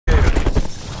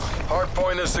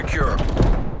Hardpoint is secure.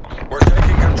 We're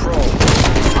taking control.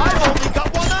 I've only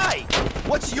got one eye!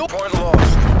 What's your Point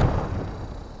lost.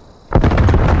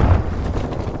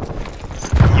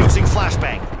 using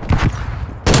flashbang?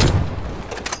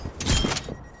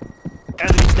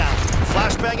 Enemies down.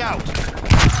 Flashbang out.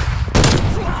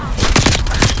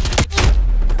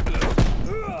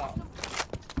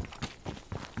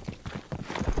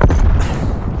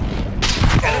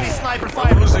 Enemy sniper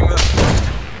fire. We're losing this fight.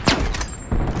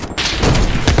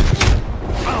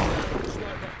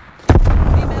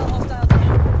 Female hostile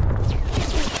down.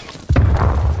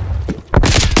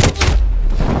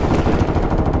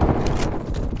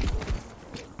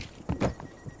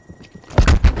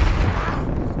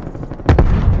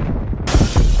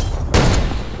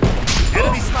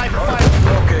 Enemy sniper fire. Hardpoint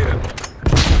located.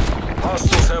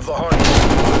 Hostiles have the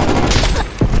hardpoint.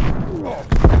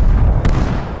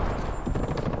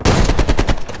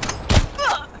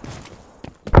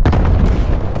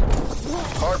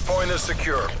 Hardpoint is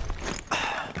secure.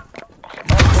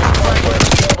 Hardpoint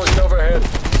established overhead.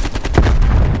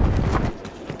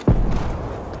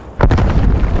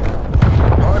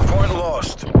 Hardpoint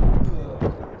lost.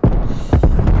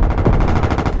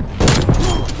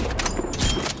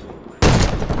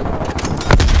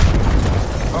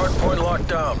 Hardpoint locked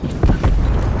down.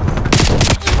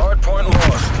 Hardpoint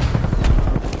lost.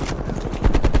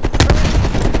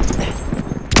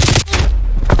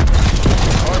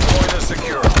 Hardpoint is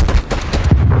secure.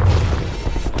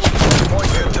 Hardpoint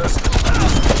contested.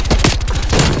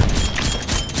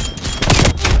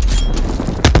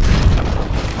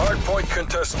 Hardpoint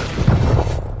contested.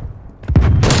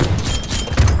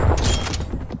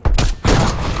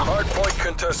 Hardpoint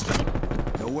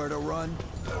contested. Nowhere to run.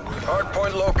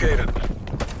 Hardpoint located.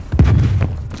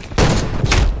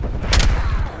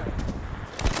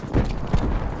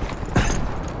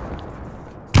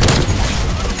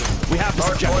 We have this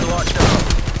Hardpoint objective. locked down.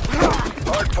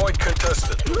 Hardpoint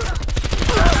contested. We've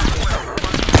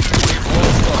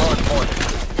lost the hardpoint.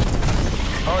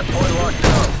 Hardpoint locked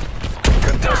down.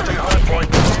 Contesting hardpoint.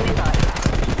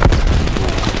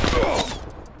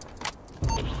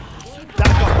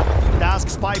 Back up. Task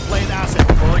spy plane asset.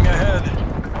 Pulling ahead.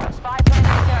 Spy plane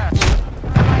secure.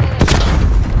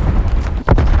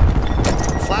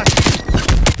 Flash.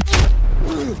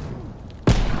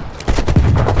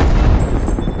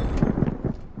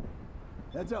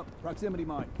 Heads up, proximity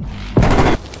mine.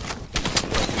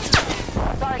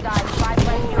 Sorry guys, spy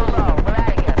plane fuel low. We're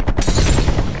out of here.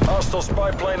 Hostile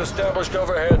spy plane established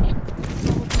overhead.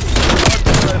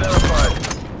 Hardpoint identified.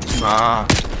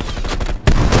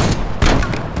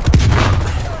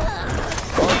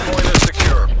 Hardpoint is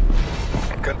secure.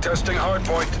 Contesting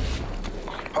hardpoint.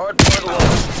 Hardpoint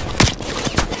lost.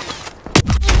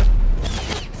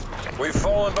 We've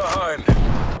fallen behind.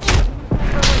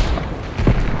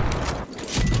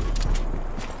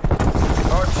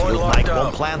 Hardpoint Feels locked like down.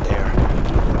 one plan there.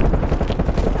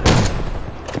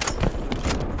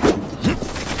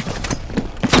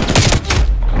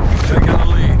 Taking the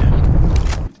lead.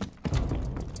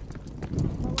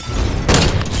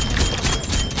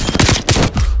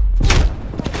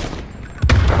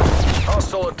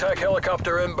 Hostile attack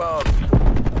helicopter inbound.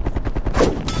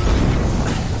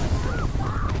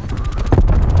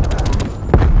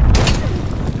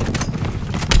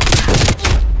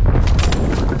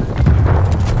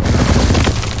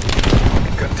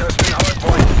 Contesting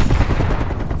hardpoint.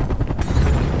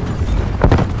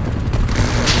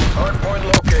 Hardpoint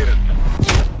located.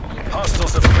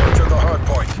 Hostiles have captured the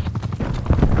hardpoint.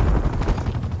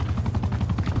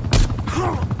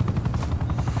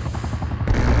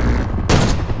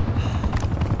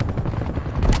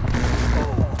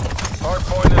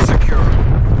 Hardpoint is secure.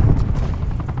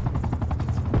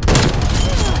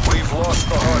 We've lost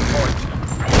the hardpoint.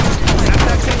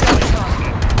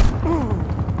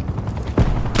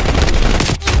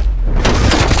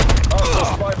 Hostile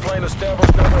spy plane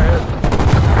established overhead.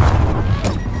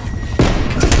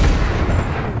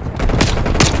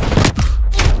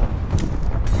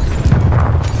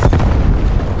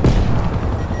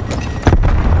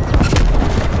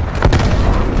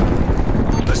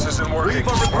 This isn't working. We've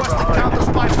We're requested behind. counter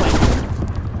spy plane.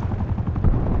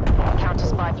 Counter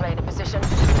spy plane in position.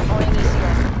 Deploying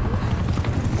ECS.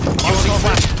 Using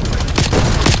flash.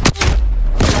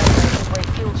 Break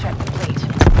fuel check complete.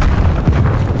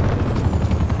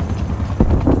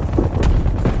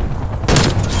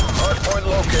 Hardpoint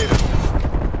located.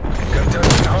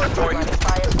 Contesting hardpoint.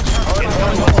 Fires.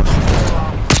 Hardpoint lost.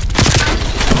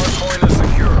 Hardpoint is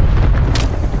secure.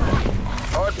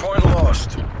 Hardpoint lost.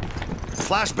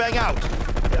 Flashbang out.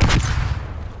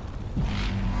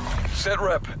 Sit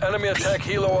rep. Enemy attack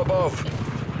helo above.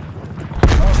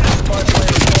 spy plane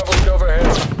established overhead.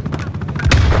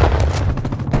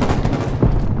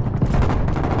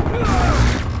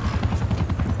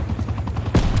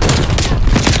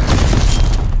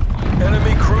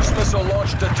 Enemy cruise missile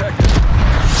launch detected.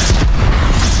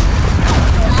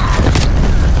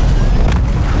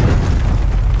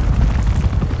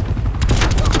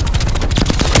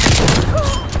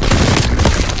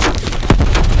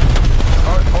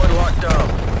 Hardpoint locked down.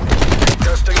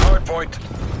 Testing hardpoint.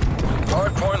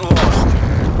 Hardpoint lost.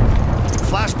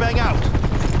 Flashbang out.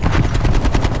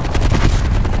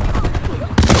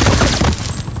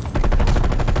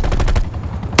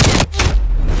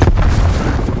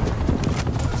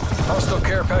 Hostile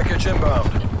care package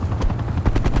inbound.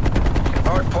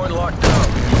 Hardpoint locked down.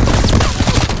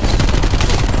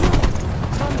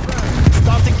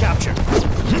 Starting capture.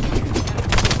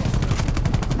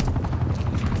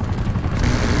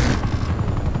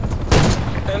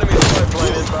 Enemy spy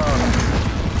plane inbound.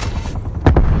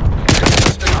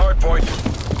 Contesting hardpoint.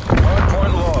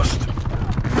 Hardpoint lost.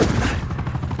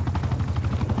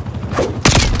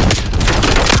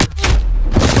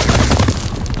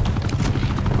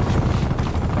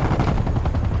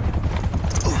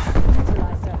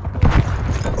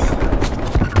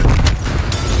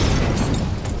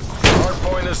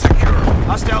 Hardpoint is secure.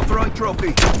 Hostile throwing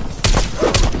trophy.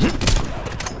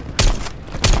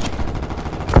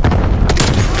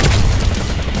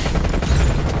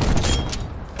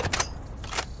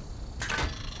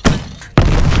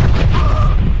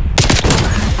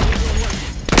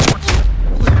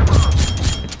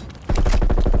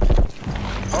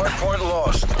 Hardpoint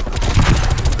lost.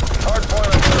 Hardpoint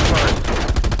identified.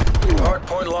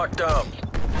 Hardpoint locked down.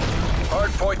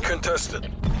 Hardpoint contested.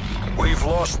 We've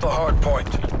lost the hardpoint.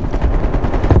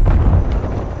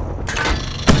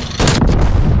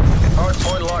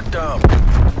 Hardpoint locked down.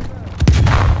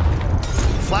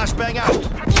 Flashbang out.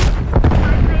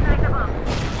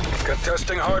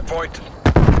 Contesting hardpoint.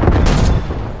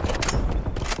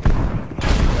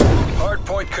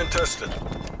 Hardpoint contested.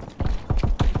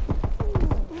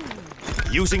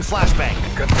 Using flashbang.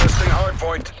 Contesting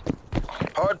hardpoint.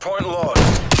 Hardpoint lost.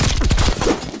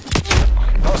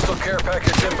 Hostile care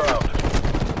package inbound.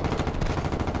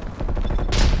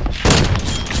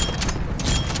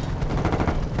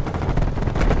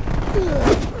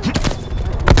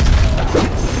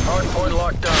 Hardpoint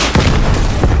locked down.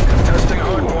 Contesting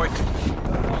hardpoint.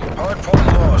 Hardpoint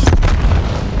lost.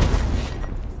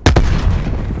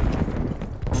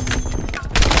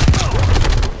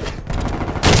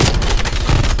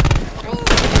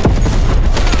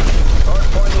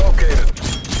 Hardpoint located.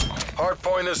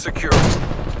 Hardpoint is secure.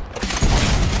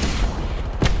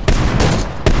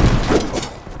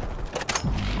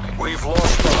 We've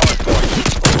lost the hardpoint.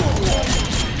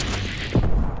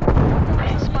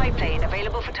 Spy plane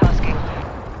available for tasking.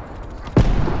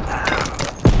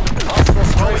 Hostile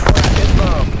spy plane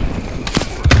inbound.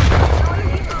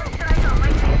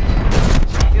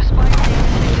 Your spy plane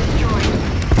has been destroyed.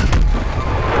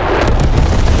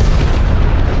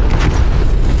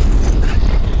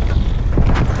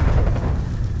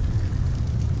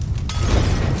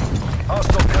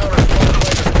 Hostile counter spy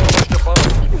plane established above.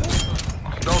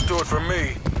 Don't do it for me.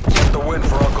 Get the win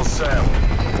for Uncle Sam.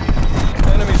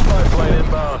 Enemy spy plane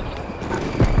inbound.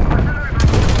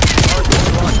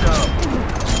 Hardpoint locked down.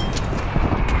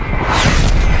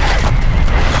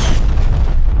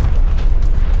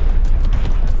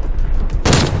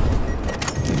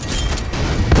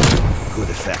 Good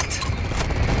effect.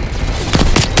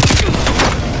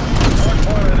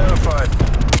 Hardpoint identified.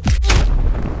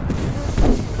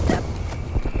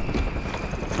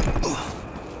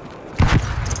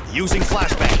 Using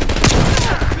flashbang.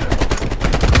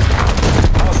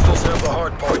 Hostiles have the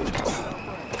hardpoint.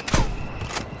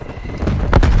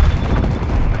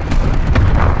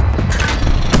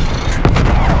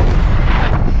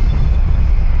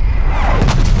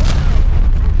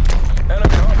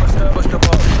 Enemy hub established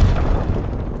above.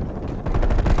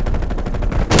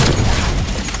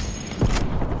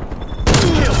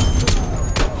 Kill.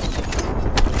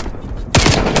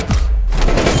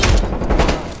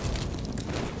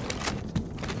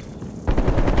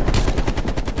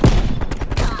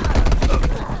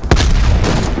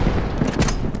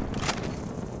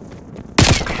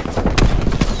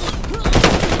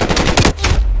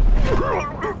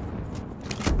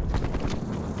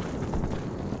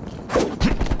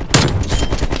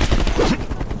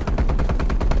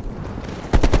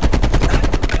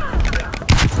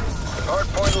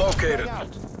 Hardpoint located.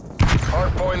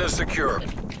 Hardpoint is secure.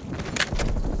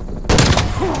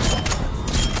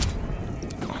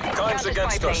 Time's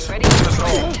against us. Ready? Get us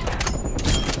home.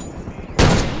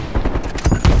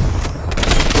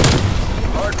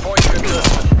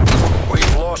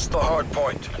 lost the hard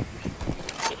point.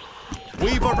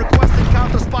 Weaver requesting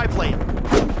counter spy plane.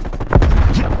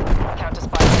 Counter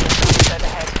spy plane straight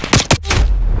ahead.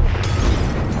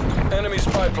 Enemy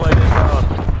spy plane inbound.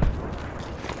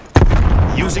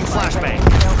 Using flashbang.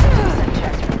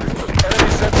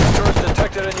 Enemy sentry turret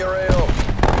detected in your AO.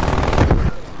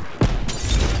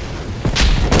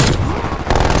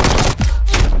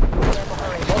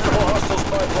 Multiple hostile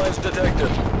spy planes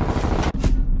detected.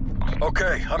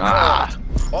 Okay, I'm called.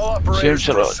 All operators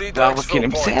proceed to exfil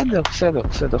point.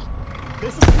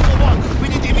 This is Kilo 1. We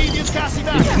need immediate gas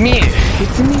evac.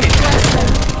 It's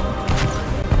me.